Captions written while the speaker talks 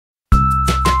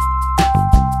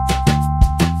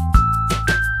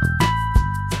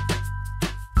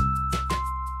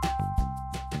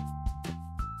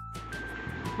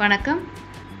வணக்கம்.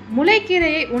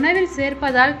 முளைக்கீரையை உணவில்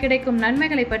சேர்ப்பதால் கிடைக்கும்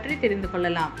நன்மைகளை பற்றி தெரிந்து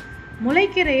கொள்ளலாம்.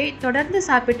 முளைக்கீரையை தொடர்ந்து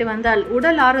சாப்பிட்டு வந்தால்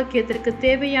உடல் ஆரோக்கியத்திற்கு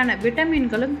தேவையான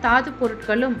விட்டமின்களும் தாது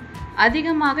பொருட்களும்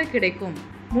அதிகமாக கிடைக்கும்.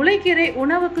 முளைக்கீரை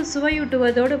உணவுக்கு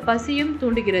சுவையூட்டுவதோடு பசியும்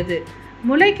தூண்டுகிறது.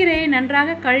 முளைக்கீரையை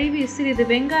நன்றாக கழுவி சிறிது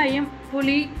வெங்காயம்,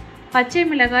 புளி, பச்சை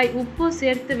மிளகாய், உப்பு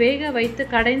சேர்த்து வேக வைத்து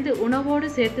கடைந்து உணவோடு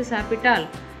சேர்த்து சாப்பிட்டால்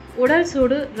உடல்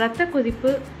சூடு, இரத்த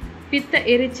கொதிப்பு, பித்த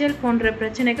எரிச்சல் போன்ற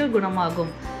பிரச்சனைகள் குணமாகும்.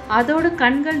 அதோடு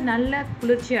கண்கள் நல்ல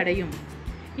குளிர்ச்சி அடையும்.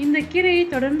 இந்த கீரையை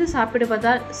தொடர்ந்து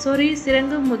சாப்பிடுவதால் சொறி,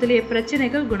 சிரங்கு முதலிய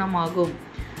பிரச்சனைகள் குணமாகும்.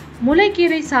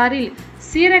 முளைக்கீரை சாறில்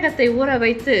சீரகத்தை ஊற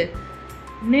வைத்து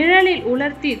நிழலில்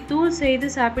உலர்த்தி தூள் செய்து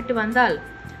சாப்பிட்டு வந்தால்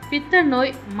பித்த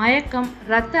நோய், மயக்கம்,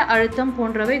 இரத்த அழுத்தம்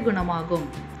போன்றவை குணமாகும்.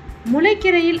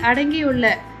 முளைக்கீரையில்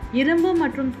அடங்கியுள்ள இரும்பு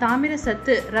மற்றும் தாமிர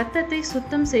சத்து இரத்தத்தை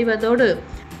சுத்தம் செய்வதோடு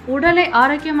உடலை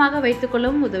ஆரோக்கியமாக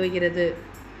வைத்துக்கொள்ளவும் உதவுகிறது.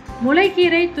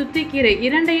 முளைக்கீரை, துத்திக்கீரை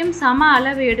இரண்டையும் சம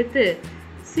அளவு எடுத்து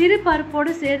சிறு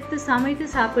பருப்போடு சேர்த்து சமைத்து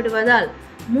சாப்பிடுவதால்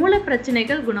மூல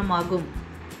பிரச்சனைகள் குணமாகும்.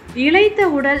 இளைத்த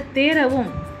உடல்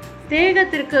தேரவும்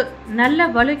தேகத்திற்கு நல்ல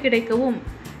வலு கிடைக்கவும்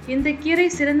இந்த கீரை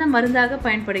சிறந்த மருந்தாக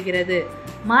பயன்படுகிறது.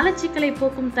 மலச்சிக்கலை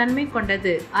போக்கும் தன்மை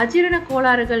கொண்டது. அஜீரண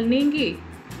கோளாறுகள் நீங்கி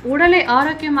உடலை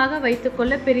ஆரோக்கியமாக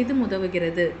வைத்துக்கொள்ள பெரிதும்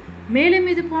உதவுகிறது. மேலும்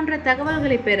இது போன்ற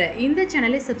தகவல்களை பெற இந்த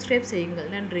சேனலை சப்ஸ்கிரைப் செய்யுங்கள்.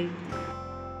 நன்றி.